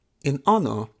In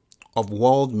honor of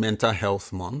World Mental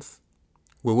Health Month,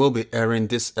 we will be airing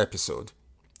this episode,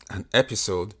 an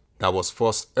episode that was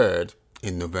first aired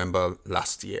in November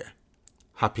last year.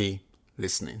 Happy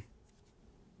listening.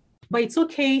 But it's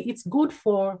okay, it's good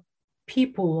for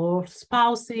people or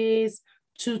spouses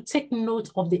to take note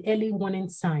of the early warning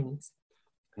signs.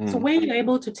 So when you're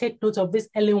able to take note of these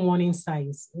early warning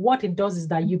signs, what it does is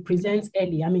that you present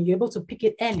early. You're able to pick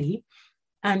it early,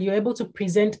 and you're able to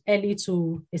present early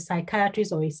to a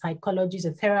psychiatrist or a psychologist,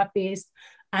 a therapist,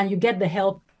 and you get the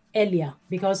help earlier.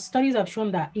 Because studies have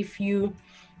shown that if you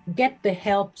get the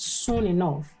help soon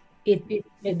enough,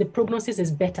 the prognosis is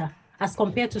better as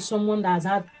compared to someone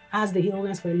that has the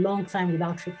illness for a long time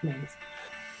without treatment.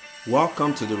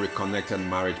 Welcome to the Reconnected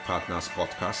Marriage Partners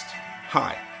podcast.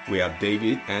 Hi, we are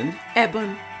David and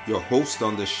Eben, your host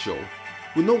on the show.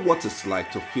 We know what it's like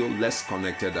to feel less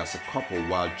connected as a couple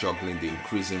while juggling the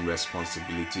increasing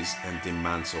responsibilities and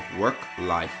demands of work,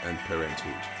 life, and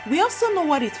parenthood. We also know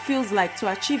what it feels like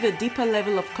to achieve a deeper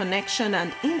level of connection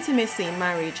and intimacy in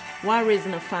marriage while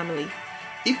raising a family.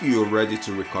 If you're ready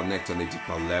to reconnect on a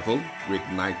deeper level,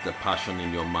 reignite the passion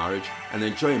in your marriage, and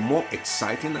enjoy a more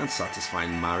exciting and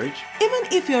satisfying marriage, even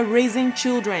if you're raising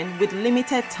children with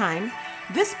limited time,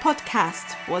 this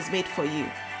podcast was made for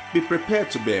you. Be prepared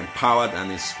to be empowered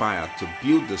and inspired to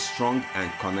build the strong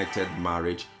and connected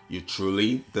marriage you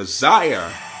truly desire.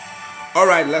 All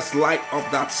right, let's light up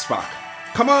that spark.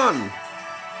 Come on!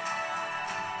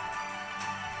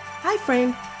 Hi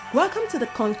friend, welcome to the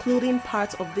concluding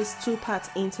part of this two-part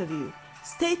interview.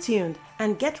 Stay tuned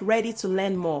and get ready to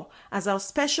learn more as our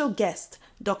special guest,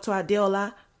 Dr.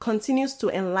 Adeola, continues to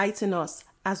enlighten us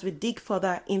as we dig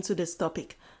further into this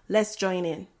topic. Let's join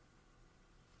in.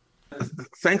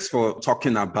 Thanks for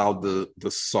talking about the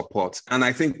support. And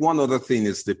I think one other thing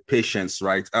is the patience,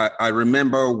 right? I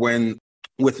remember when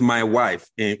with my wife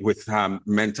with her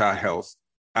mental health,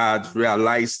 I'd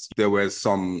realized there were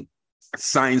some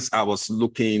signs I was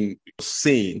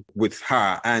seeing with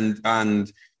her.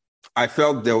 And I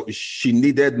felt that she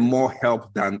needed more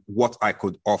help than what I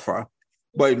could offer.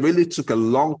 But it really took a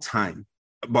long time.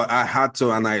 But I had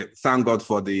to, and I thank God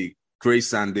for the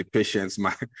grace and the patience.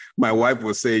 My wife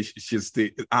will say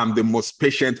I'm the most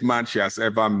patient man she has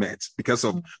ever met because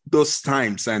of those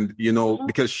times. And,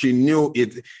 because she knew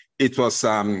it was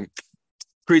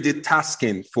pretty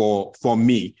tasking for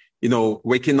me,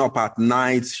 waking up at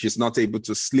night, she's not able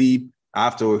to sleep. I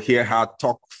have to hear her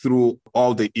talk through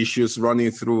all the issues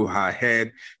running through her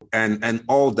head and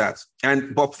all that.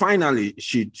 But finally,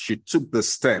 she took the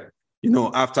step,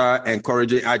 after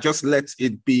encouraging, I just let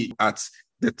it be at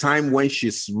the time when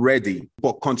she's ready,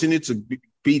 but continue to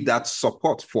be that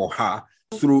support for her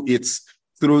through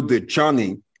the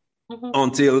journey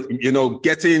until,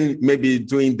 doing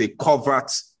the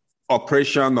covert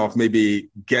operation of maybe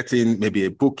getting a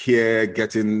book here,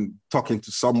 talking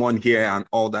to someone here and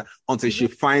all that until she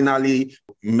finally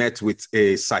met with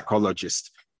a psychologist,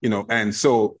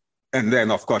 and then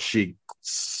of course she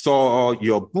saw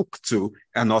your book too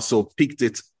and also picked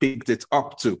it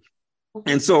up too.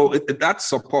 And so that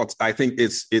support, I think,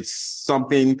 it's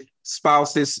something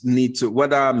spouses need to,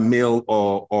 whether male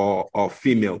or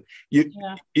female. You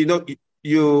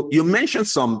mentioned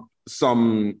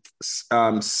some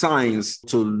signs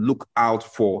to look out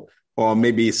for, or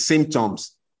maybe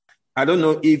symptoms. I don't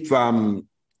know if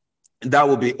that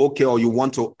will be okay, or you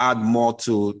want to add more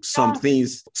to some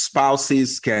things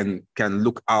spouses can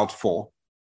look out for.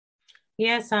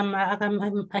 Yes,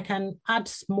 I can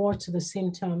add more to the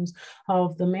symptoms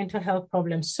of the mental health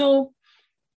problem. So,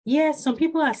 yes, some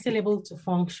people are still able to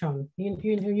function,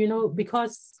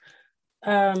 because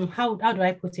how do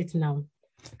I put it now?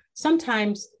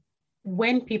 Sometimes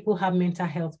when people have mental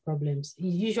health problems, it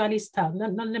usually starts,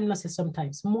 let me not say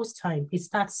sometimes, most time, it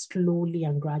starts slowly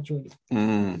and gradually.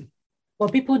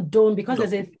 But people don't, because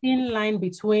there's a thin line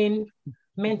between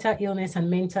mental illness and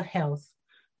mental health.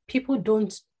 People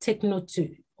don't take note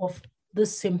of the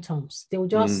symptoms. They'll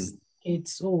just,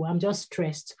 I'm just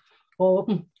stressed, or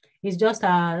it's just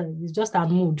a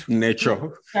mood.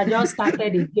 Nature. I just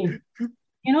started again.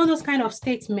 Those kind of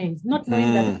statements, not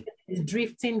knowing that it's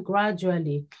drifting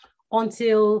gradually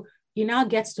until it now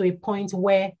gets to a point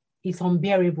where it's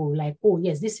unbearable. Like, oh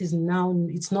yes, this is now,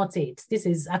 it's not it. This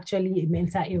is actually a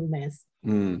mental illness.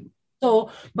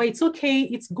 So, but it's okay.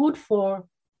 It's good for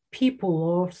people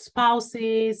or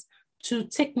spouses to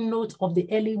take note of the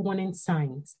early warning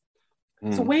signs.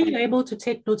 So when you're able to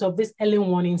take note of these early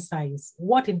warning signs,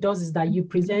 what it does is that you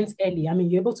present early.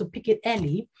 You're able to pick it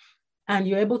early, and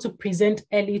you're able to present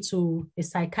early to a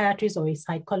psychiatrist or a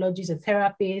psychologist, a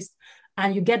therapist,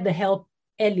 and you get the help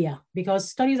earlier, because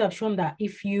studies have shown that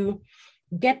if you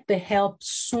get the help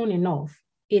soon enough,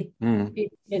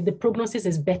 the prognosis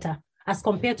is better as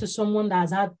compared to someone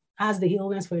that has the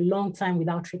illness for a long time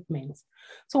without treatment.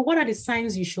 So what are the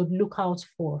signs you should look out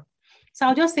for? So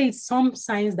I'll just say some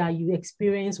signs that you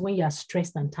experience when you are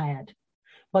stressed and tired.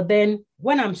 But then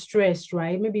when I'm stressed,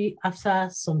 right, maybe after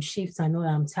some shifts, I know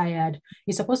I'm tired.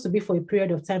 It's supposed to be for a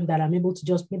period of time that I'm able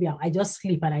to I just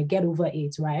sleep and I get over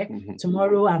it, right? Mm-hmm.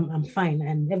 Tomorrow I'm fine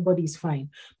and everybody's fine.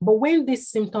 But when these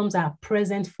symptoms are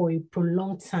present for a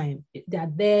prolonged time, they're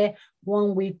there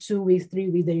 1 week, 2 weeks, 3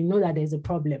 weeks, then you know that there's a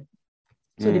problem.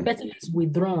 So the person is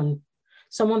withdrawn.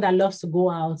 Someone that loves to go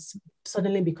out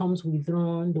suddenly becomes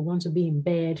withdrawn. They want to be in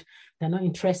bed. They're not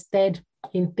interested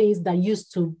in things that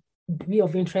used to be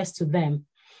of interest to them.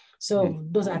 So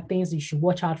those are things you should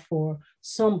watch out for.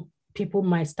 Some people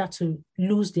might start to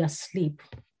lose their sleep.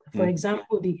 For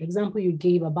example, the example you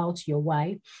gave about your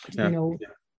wife,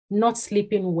 not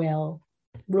sleeping well,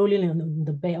 rolling in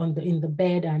the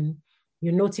bed, and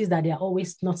you notice that they're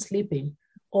always not sleeping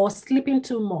or sleeping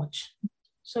too much.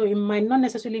 So it might not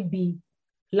necessarily be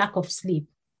lack of sleep.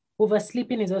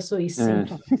 Oversleeping is also a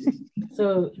symptom.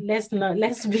 So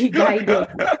let's be guided.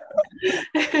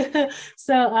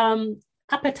 So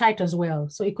appetite as well.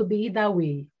 So it could be either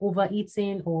way,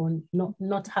 overeating or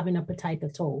not having appetite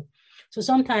at all. So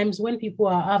sometimes when people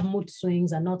have mood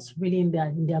swings and not really in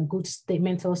their good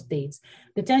mental states,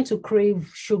 they tend to crave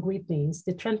sugary things.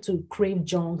 They tend to crave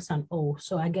junks and all.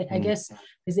 So I guess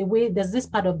there's this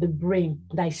part of the brain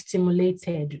that is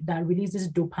stimulated, that releases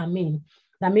dopamine,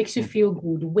 that makes you feel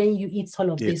good when you eat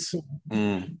all of this.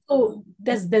 So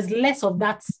there's less of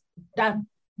that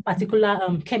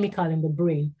particular chemical in the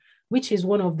brain, which is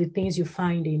one of the things you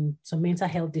find in some mental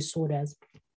health disorders.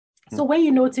 So when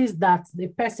you notice that the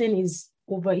person is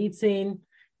overeating,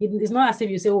 it's not as if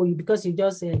you say, because you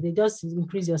just they just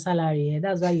increase your salary,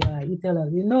 that's why you are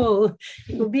eating.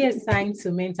 It could be a sign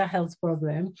to mental health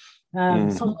problem.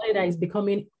 Somebody that is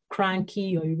becoming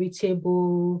cranky or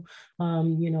irritable,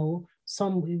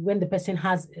 when the person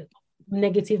has a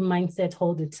negative mindset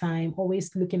all the time,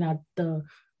 always looking at the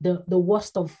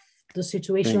worst of the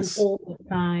situation all the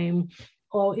time,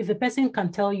 or if the person can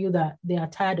tell you that they are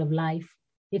tired of life,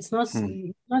 it's not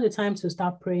the time to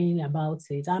start praying about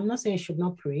it. I'm not saying you should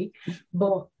not pray,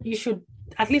 but you should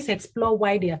at least explore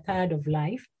why they are tired of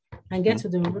life and get to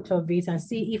the root of it and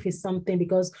see if it's something,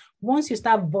 because once you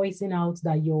start voicing out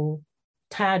that you're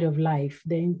tired of life,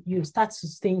 then you start to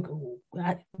think,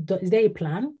 is there a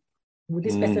plan? Would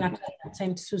this person actually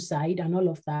attempt suicide and all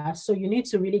of that? So you need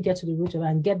to really get to the root of it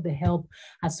and get the help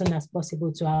as soon as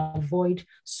possible to avoid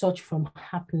such from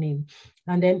happening.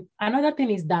 And then another thing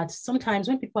is that sometimes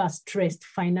when people are stressed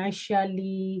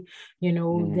financially, they're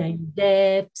in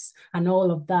debts and all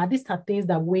of that, these are things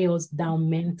that weigh us down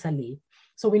mentally.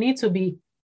 So we need to be,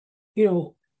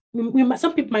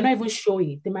 some people might not even show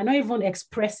it. They might not even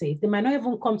express it. They might not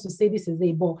even come to say this is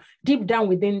it, but deep down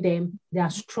within them, they are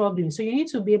struggling. So you need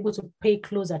to be able to pay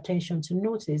close attention to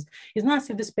notice. It's not as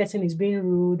if this person is being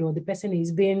rude or the person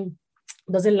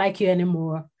doesn't like you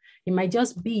anymore. It might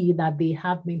just be that they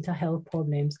have mental health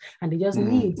problems and they just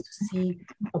need to see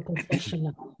a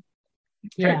professional.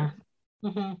 Yeah.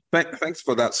 Thanks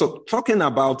for that. So talking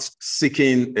about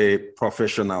seeking a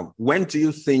professional, when do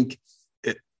you think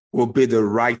will be the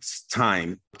right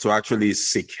time to actually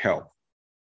seek help?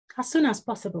 As soon as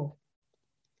possible.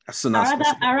 As soon as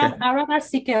possible. I rather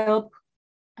seek help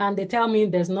and they tell me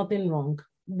there's nothing wrong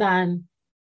than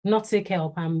not seek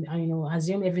help and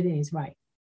assume everything is right.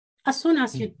 As soon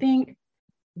as you think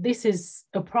this is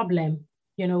a problem,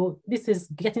 this is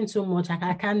getting too much,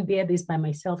 I can't bear this by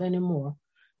myself anymore,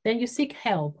 then you seek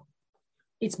help.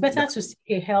 It's better to seek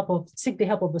the help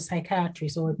of a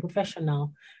psychiatrist or a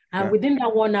professional. And within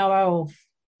that 1 hour of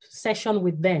session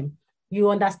with them, you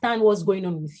understand what's going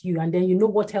on with you. And then you know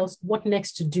what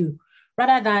next to do,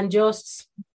 rather than just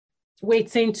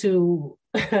waiting for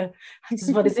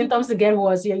the symptoms to get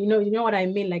worse. You know what I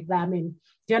mean, like that. Do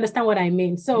you understand what I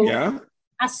mean? So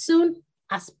as soon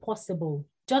as possible,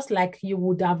 just like you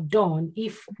would have done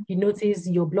if you notice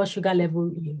your blood sugar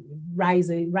level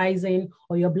rising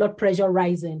or your blood pressure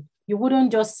rising, you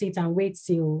wouldn't just sit and wait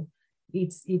till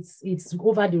it's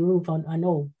over the roof and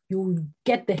all. You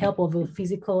get the help of a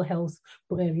physical health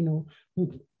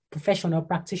professional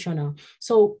practitioner.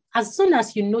 So as soon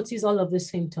as you notice all of the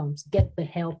symptoms, get the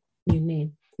help you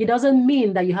need. It doesn't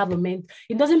mean that you have a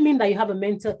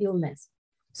mental illness.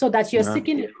 So that you're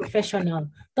seeking a professional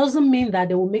doesn't mean that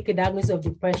they will make a diagnosis of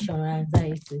depression or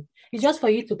anxiety. It's just for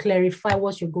you to clarify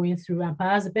what you're going through, and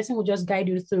perhaps the person will just guide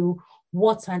you through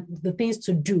what and the things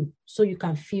to do so you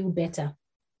can feel better.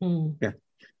 Yeah.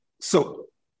 So,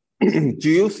 do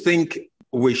you think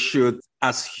we should,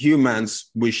 as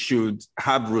humans, we should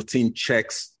have routine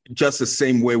checks just the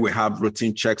same way we have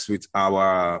routine checks with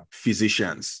our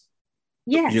physicians?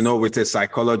 Yes. You know, with a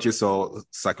psychologist or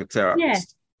psychotherapist?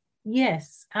 Yes.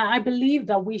 Yes, I believe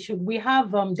that we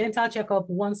have dental checkup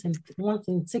once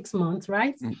in 6 months,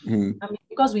 right? Mm-hmm. I mean,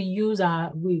 because we use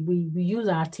we use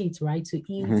our teeth, right, to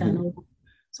eat and all.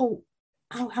 So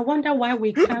I wonder why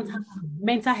we can't have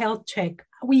mental health check.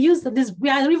 We use this,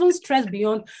 we are even stressed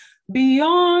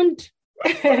beyond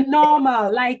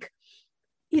normal. Like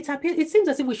it seems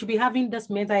as if we should be having this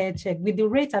mental health check with the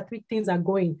rate at which things are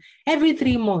going every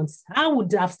 3 months. I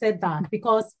would have said that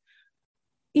because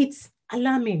it's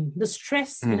alarming, the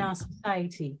stress in our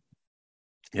society.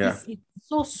 Yeah. It's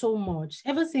so much.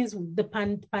 Ever since the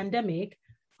pandemic,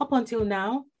 up until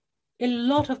now, a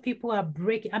lot of people are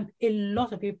breaking, a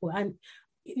lot of people. And,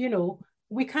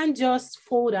 we can't just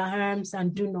fold our arms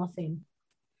and do nothing.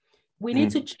 We need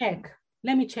to check.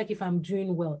 Let me check if I'm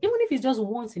doing well, even if it's just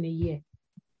once in a year.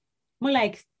 More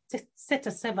like set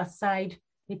yourself aside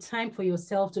a time for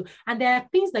yourself to, and there are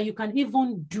things that you can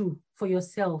even do for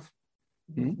yourself.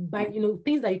 By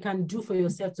things that you can do for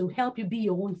yourself to help you be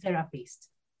your own therapist.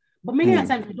 But many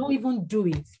times you don't even do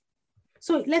it.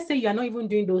 So let's say you're not even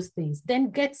doing those things, then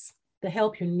get the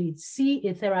help you need. See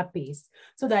a therapist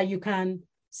so that you can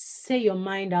say your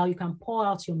mind out, you can pour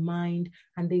out your mind,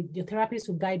 and your therapist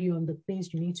will guide you on the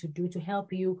things you need to do to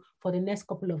help you for the next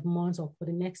couple of months or for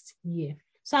the next year.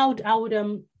 So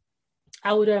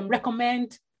I would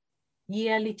recommend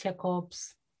yearly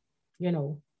checkups,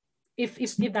 if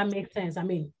that makes sense. I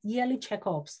mean, yearly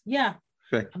checkups. Yeah.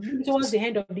 Okay. Towards the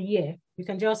end of the year, you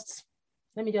can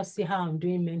let me just see how I'm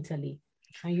doing mentally.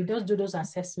 And you just do those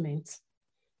assessments.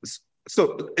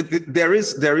 So there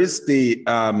is the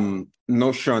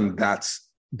notion that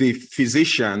the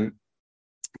physician,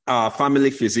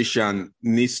 family physician,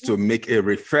 needs to make a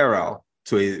referral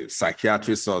to a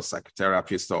psychiatrist or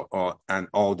psychotherapist and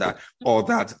all that, or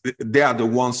that they are the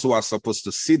ones who are supposed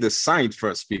to see the sign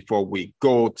first before we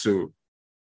go to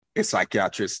a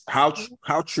psychiatrist. How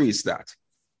true is that?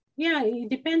 Yeah, it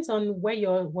depends on where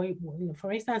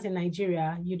for instance, in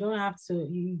Nigeria, you don't have to,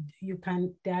 you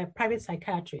can, there are private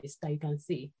psychiatrists that you can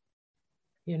see.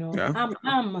 Yeah.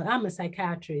 I'm a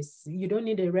psychiatrist. You don't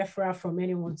need a referral from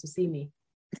anyone to see me.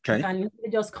 Okay. You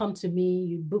can just come to me,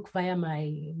 you book via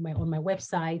my on my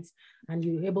website, and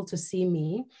you're able to see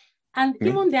me. And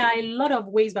even there are a lot of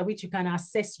ways by which you can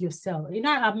assess yourself.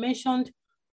 I've mentioned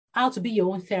how to be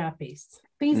your own therapist,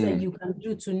 things that you can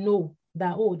do to know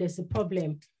that, there's a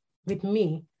problem with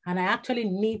me, and I actually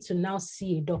need to now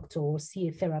see a doctor or see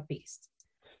a therapist.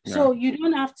 Yeah. So you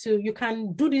don't have to, you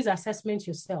can do these assessments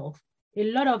yourself.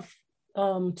 A lot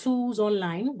of tools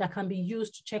online that can be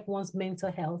used to check one's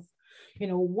mental health.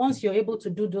 Once you're able to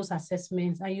do those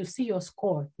assessments and you see your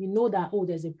score, you know that,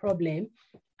 there's a problem,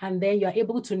 and then you're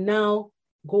able to now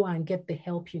go and get the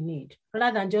help you need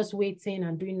rather than just waiting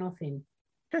and doing nothing.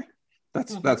 Okay.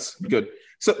 That's good.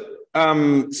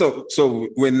 So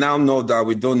we now know that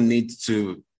we don't need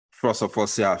to, first of all,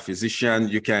 see our physician.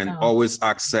 You can always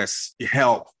access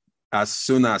help as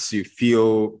soon as you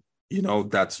feel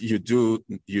that you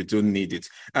do need it.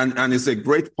 And it's a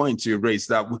great point you raised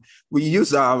that we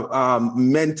use our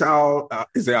mental,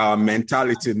 is our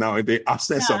mentality now in the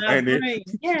absence of any,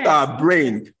 our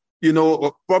brain,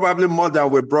 probably more than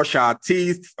we brush our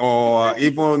teeth or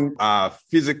even our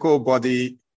physical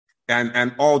body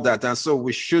and all that. And so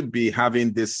we should be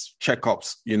having these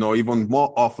checkups, even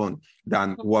more often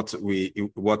than what we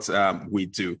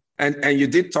do. And you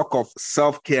did talk of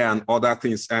self-care and other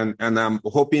things, and I'm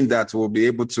hoping that we'll be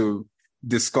able to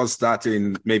discuss that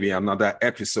in maybe another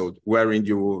episode, wherein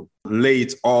you will lay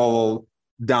it all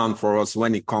down for us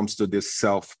when it comes to this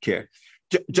self-care.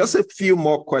 Just a few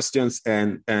more questions,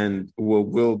 and we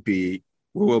will be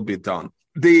done.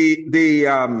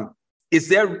 Is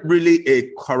there really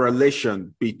a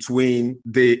correlation between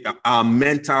our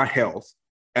mental health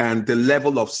and the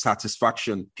level of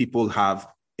satisfaction people have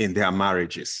in their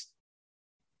marriages?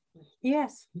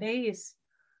 Yes, there is.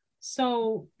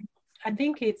 So I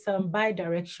think it's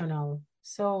bi-directional.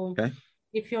 So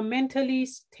if you're mentally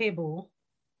stable,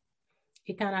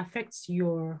 it can affect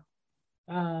your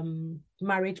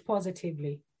marriage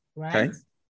positively, right? Okay.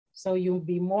 So you'll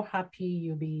be more happy,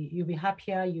 you'll be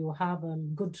happier, you'll have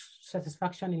good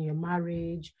satisfaction in your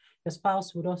marriage. Your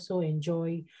spouse would also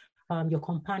enjoy your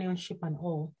companionship and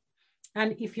all.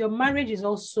 And if your marriage is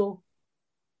also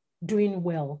doing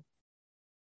well,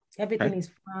 everything is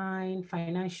fine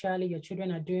financially, your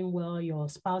children are doing well, your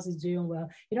spouse is doing well,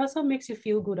 it also makes you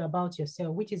feel good about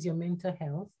yourself, which is your mental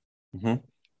health. Mm-hmm.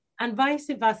 And vice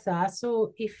versa.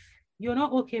 So if you're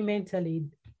not okay mentally,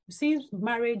 since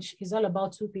marriage is all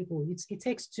about two people, it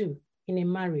takes two in a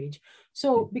marriage.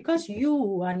 So because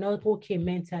you are not okay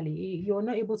mentally, you're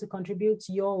not able to contribute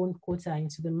your own quota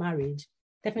into the marriage,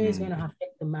 definitely it's going to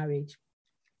affect the marriage.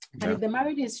 And if the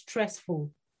marriage is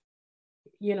stressful,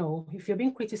 you know, if you're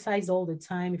being criticized all the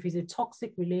time, if it's a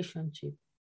toxic relationship,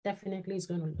 definitely it's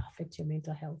going to affect your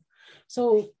mental health.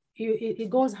 So it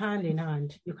goes hand in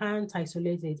hand. You can't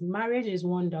isolate it. Marriage is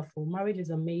wonderful. Marriage is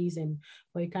amazing,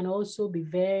 but it can also be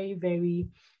very, very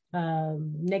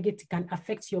negative, can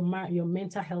affect your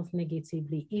mental health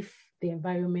negatively if the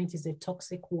environment is a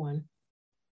toxic one.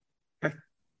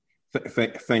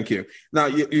 Thank you. Now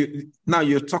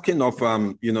you're talking of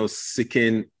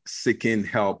seeking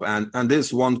help, and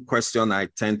this one question I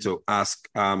tend to ask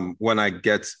when I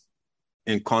get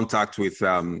in contact with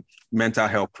mental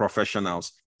health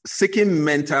professionals. Seeking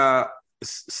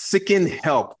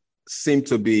help seems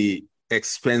to be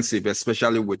expensive,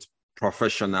 especially with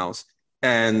professionals,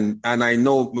 and I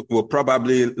know will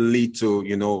probably lead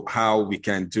to how we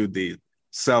can do the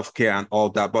self-care and all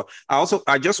that. But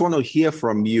I just want to hear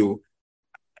from you.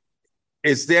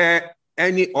 Is there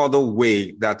any other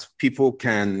way that people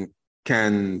can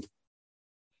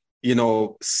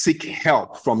seek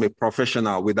help from a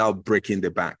professional without breaking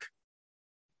the bank?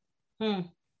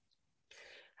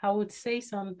 I would say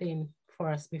something for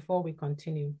us before we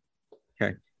continue.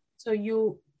 Okay. So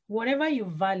whatever you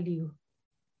value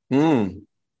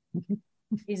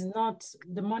is not,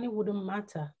 the money wouldn't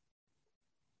matter.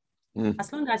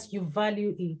 As long as you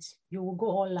value it, you will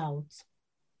go all out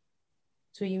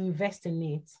to invest in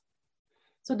it.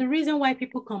 So the reason why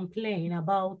people complain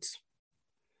about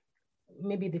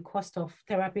maybe the cost of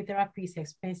therapy is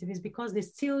expensive is because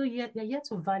they're yet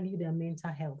to value their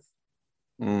mental health.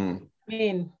 I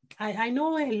mean, I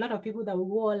know a lot of people that will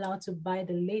go all out to buy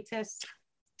the latest.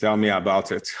 Tell me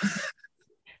about it.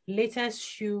 Latest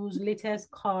shoes, latest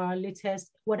car,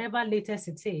 whatever latest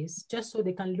it is, just so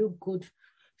they can look good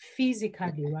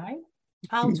physically, right?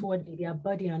 Outwardly, their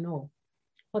body and all.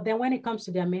 But then when it comes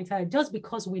to their mental health, just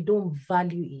because we don't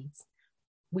value it,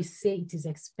 we say it is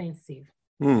expensive.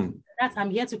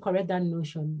 I'm here to correct that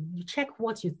notion. You check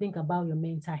what you think about your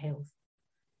mental health.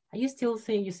 Are you still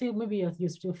saying, you say maybe you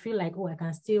still feel like, oh, I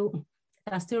can still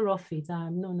rough it.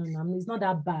 No, it's not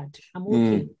that bad. I'm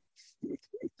okay.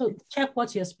 So check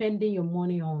what you're spending your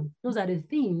money on. Those are the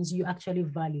things you actually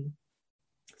value.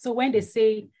 So when they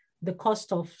say the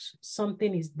cost of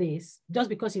something is this, just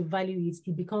because you value it,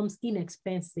 it becomes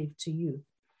inexpensive to you.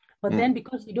 But then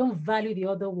because you don't value the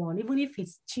other one, even if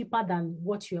it's cheaper than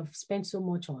what you have spent so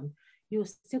much on, you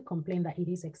still complain that it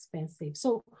is expensive.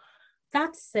 So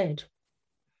that said,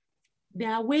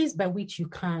 there are ways by which you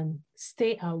can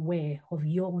stay aware of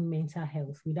your own mental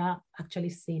health without actually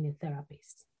seeing a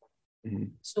therapist.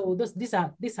 So these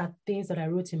are things that I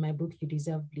wrote in my book, You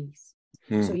Deserve Bliss.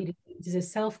 So it is a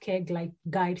self-care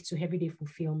guide to everyday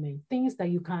fulfillment. Things that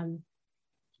you can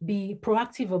be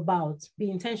proactive about, be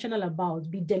intentional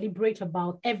about, be deliberate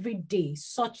about every day,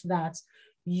 such that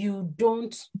you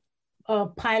don't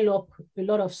pile up a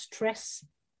lot of stress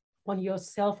on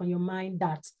yourself, on your mind,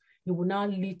 that it will now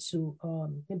lead to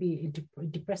maybe a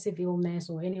depressive illness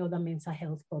or any other mental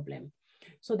health problem.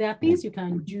 So there are things you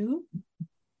can do.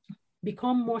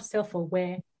 Become more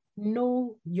self-aware,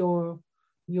 know your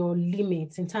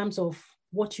limits in terms of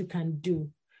what you can do,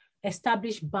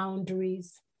 establish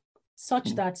boundaries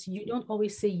such that you don't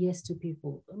always say yes to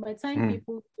people. By the time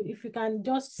people, if you can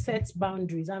just set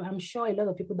boundaries, I'm sure a lot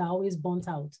of people that are always burnt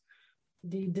out,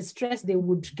 the stress they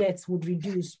would get would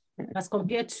reduce as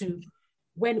compared to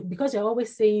because you're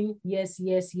always saying yes,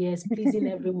 pleasing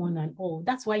everyone and all.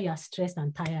 That's why you're stressed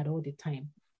and tired all the time.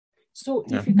 So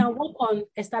if you can work on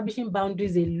establishing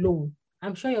boundaries alone,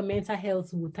 I'm sure your mental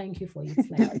health will thank you for it.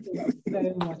 Like, thank you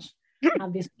very much.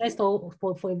 I've been stressed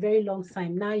for a very long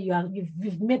time. Now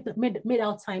you've made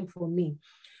out time for me.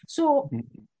 So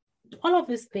all of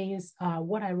these things are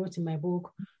what I wrote in my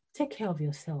book. Take care of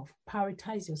yourself,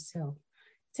 prioritize yourself,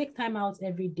 take time out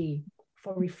every day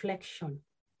for reflection.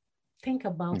 Think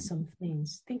about some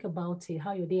things. Think about it,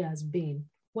 how your day has been.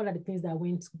 What are the things that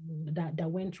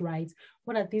went right?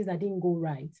 What are the things that didn't go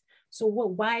right? So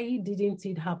why didn't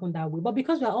it happen that way? But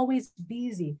because we're always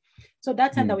busy. So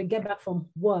that time that we get back from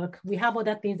work, we have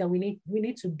other things that we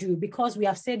need to do because we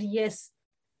have said yes.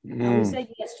 And we said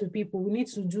yes to people. We need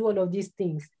to do all of these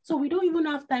things. So we don't even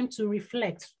have time to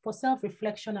reflect, for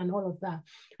self-reflection and all of that.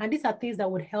 And these are things that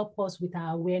would help us with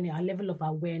our awareness, our level of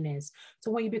awareness.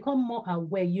 So when you become more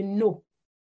aware, you know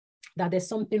that there's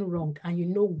something wrong and you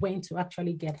know when to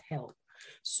actually get help.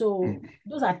 So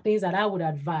those are things that I would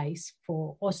advise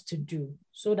for us to do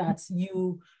so that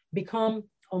you become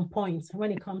on point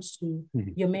when it comes to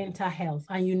your mental health,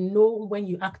 and you know when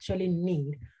you actually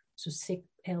need to seek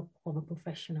help of a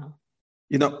professional.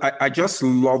 I just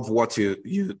love what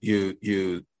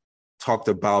you talked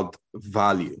about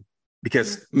value,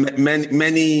 because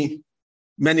many,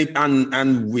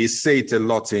 and we say it a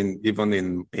lot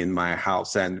even in my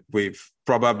house, and we've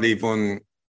probably even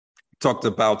talked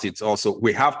about it also.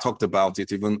 We have talked about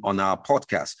it even on our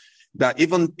podcast, that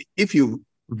even if you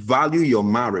value your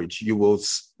marriage, you will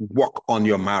work on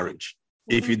your marriage.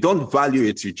 If you don't value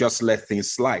it, you just let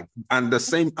things slide. And the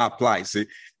same applies.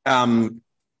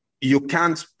 You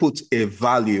can't put a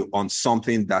value on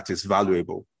something that is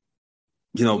valuable,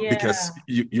 because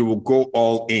you will go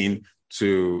all in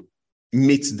to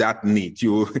meet that need.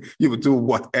 You will do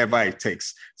whatever it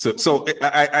takes. So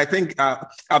I think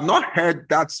I've not heard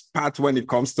that part when it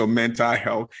comes to mental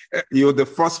health. You're the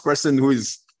first person who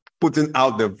is putting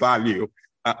out the value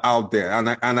out there.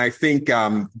 And I think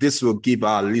this will give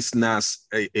our listeners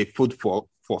a food for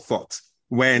thought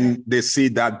when they see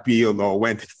that bill, or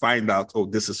when they find out, oh,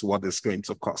 this is what it's going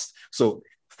to cost. So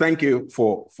thank you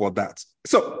for that.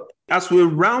 So as we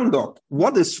round up,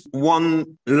 what is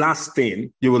one last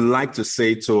thing you would like to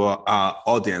say to our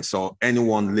audience or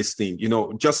anyone listening,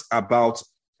 just about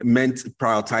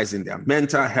prioritizing their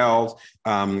mental health,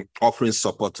 offering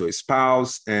support to a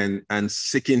spouse, and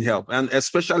seeking help, and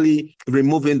especially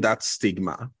removing that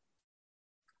stigma?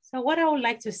 So what I would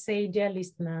like to say, dear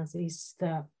listeners, is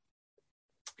that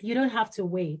you don't have to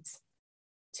wait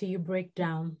till you break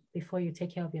down before you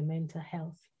take care of your mental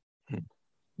health.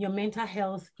 Your mental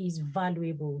health is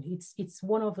valuable. It's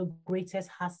one of the greatest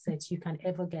assets you can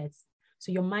ever get.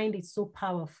 So your mind is so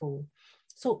powerful.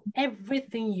 So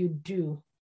everything you do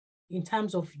in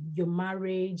terms of your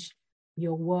marriage,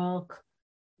 your work,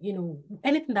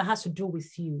 anything that has to do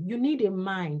with you, you need a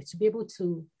mind to be able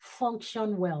to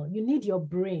function well. You need your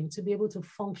brain to be able to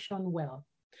function well.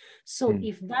 So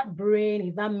if that brain,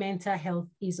 if that mental health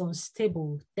is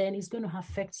unstable, then it's going to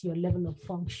affect your level of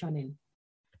functioning.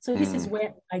 So this is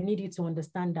where I need you to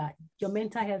understand that your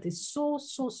mental health is so,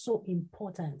 so, so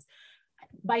important.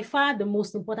 By far the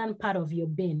most important part of your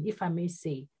being, if I may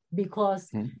say, because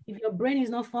if your brain is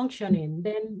not functioning,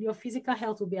 then your physical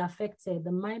health will be affected.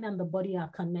 The mind and the body are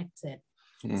connected.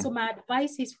 So my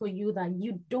advice is for you that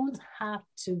you don't have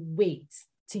to wait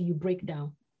till you break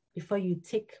down before you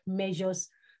take measures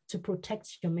to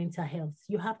protect your mental health.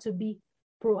 You have to be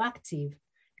proactive,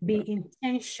 be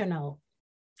intentional.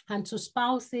 And to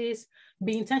spouses,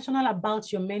 be intentional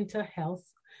about your mental health,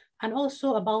 and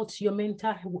also about your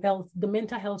mental health, the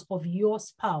mental health of your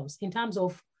spouse, in terms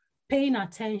of paying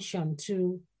attention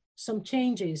to some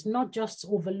changes, not just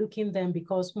overlooking them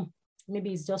because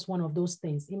maybe it's just one of those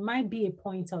things. It might be a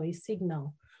pointer or a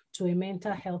signal to a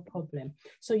mental health problem.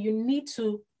 So you need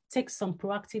to take some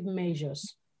proactive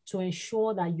measures to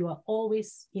ensure that you are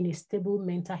always in a stable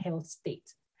mental health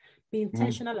state. Be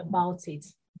intentional about it.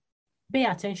 Pay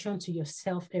attention to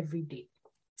yourself every day.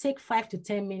 Take 5 to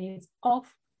 10 minutes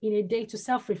off in a day to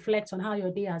self-reflect on how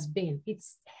your day has been. It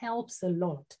helps a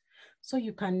lot so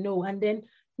you can know. And then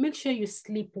make sure you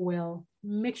sleep well.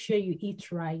 Make sure you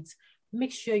eat right.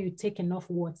 Make sure you take enough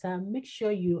water. Make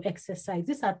sure you exercise.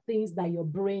 These are things that your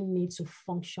brain needs to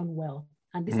function well.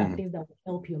 And these are things that will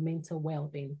help your mental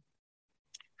well-being.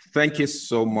 Thank you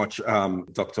so much,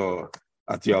 Dr.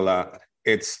 Adeola.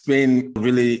 It's been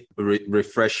really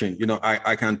refreshing.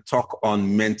 I can talk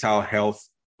on mental health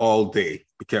all day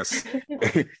because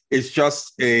it's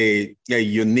just a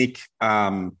unique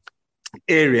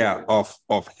area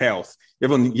of health.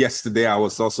 Even yesterday, I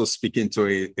was also speaking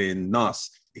to a nurse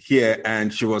here,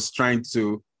 and she was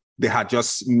they had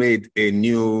just made a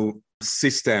new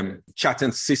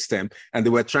chatting system, and they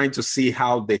were trying to see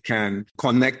how they can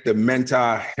connect the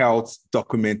mental health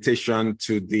documentation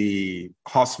to the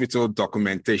hospital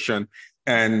documentation.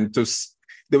 And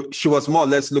she was more or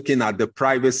less looking at the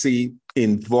privacy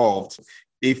involved.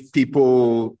 If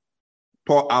people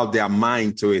pour out their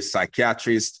mind to a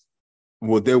psychiatrist,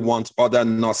 would they want other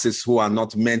nurses who are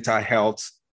not mental health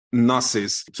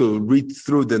nurses to read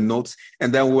through the notes?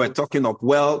 And then we were talking of,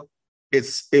 well,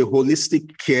 it's a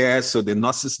holistic care, so the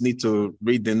nurses need to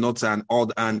read the notes and all.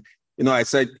 And, I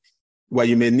said, well,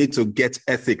 you may need to get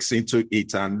ethics into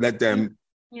it and let them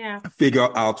figure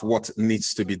out what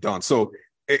needs to be done. So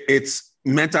it's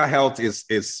mental health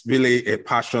is really a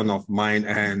passion of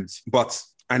mine. But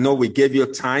I know we gave you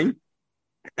time,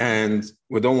 and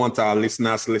we don't want our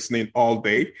listeners listening all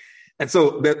day. And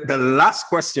so the last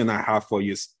question I have for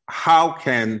you is, how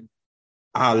can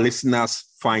our listeners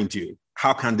find you?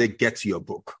 how can they get your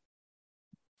book?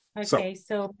 Okay,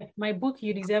 so my book,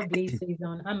 You Deserve Bliss, is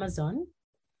on Amazon.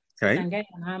 So you can get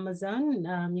it on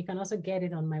Amazon. You can also get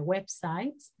it on my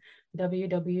website,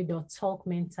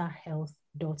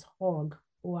 www.talkmentalhealth.org.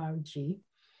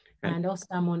 And also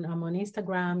I'm on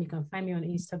Instagram. You can find me on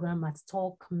Instagram at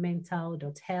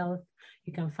talkmental.health.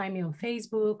 You can find me on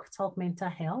Facebook, Talk Mental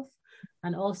Health,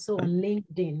 and also on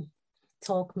LinkedIn,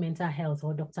 Talk Mental Health,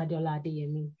 or Dr. Adeola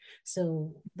Adeyemi.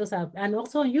 So those are, and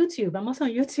also on YouTube. I'm also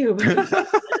on YouTube.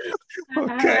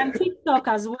 And TikTok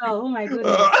as well. Oh my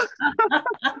goodness.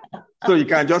 So you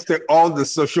can just take all the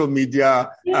social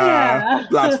media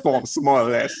platforms, more or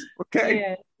less.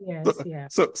 Okay. Yes.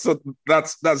 So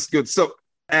that's good. So,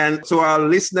 and to our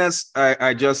listeners,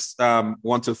 I just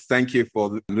want to thank you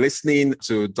for listening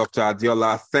to Dr.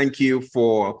 Adeola. Thank you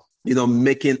for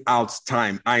making out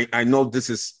time. I know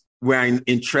we're in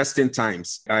interesting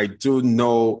times. I do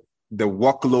know the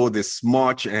workload is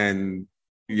much, and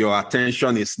your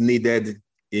attention is needed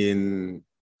in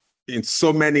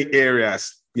so many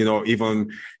areas,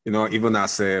 even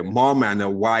as a mom and a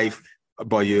wife,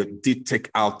 but you did take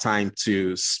out time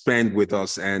to spend with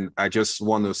us. And I just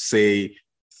want to say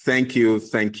thank you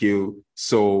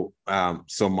so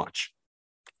much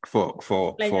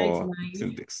for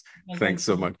this. Thanks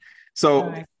so much.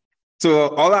 So to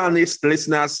all our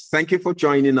listeners, thank you for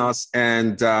joining us,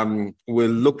 and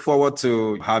we'll look forward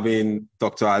to having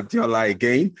Dr. Adeola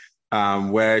again,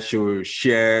 where she will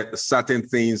share certain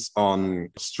things on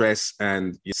stress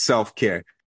and self-care.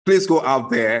 Please go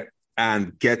out there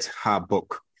and get her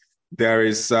book. There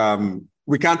is,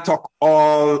 we can't talk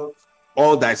all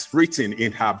that's written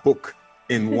in her book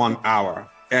in 1 hour.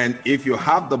 And if you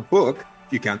have the book,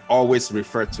 you can always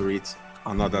refer to it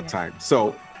another time.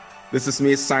 So this is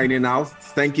me signing out.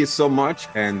 Thank you so much,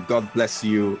 and God bless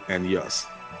you and yours.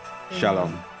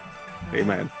 Shalom.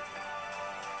 Amen.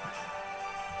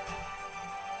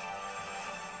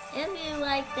 If you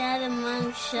like that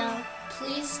Among Show,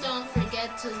 please don't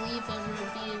forget to leave a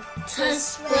review to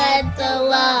spread the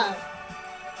love.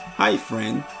 Hi,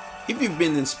 friend. If you've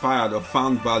been inspired or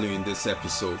found value in this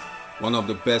episode, one of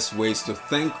the best ways to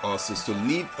thank us is to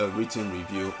leave a written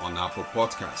review on Apple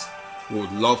Podcast. We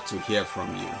would love to hear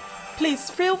from you. Please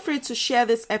feel free to share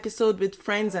this episode with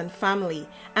friends and family,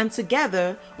 and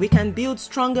together we can build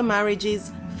stronger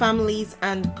marriages, families,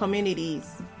 and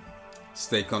communities.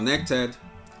 Stay connected.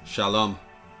 Shalom.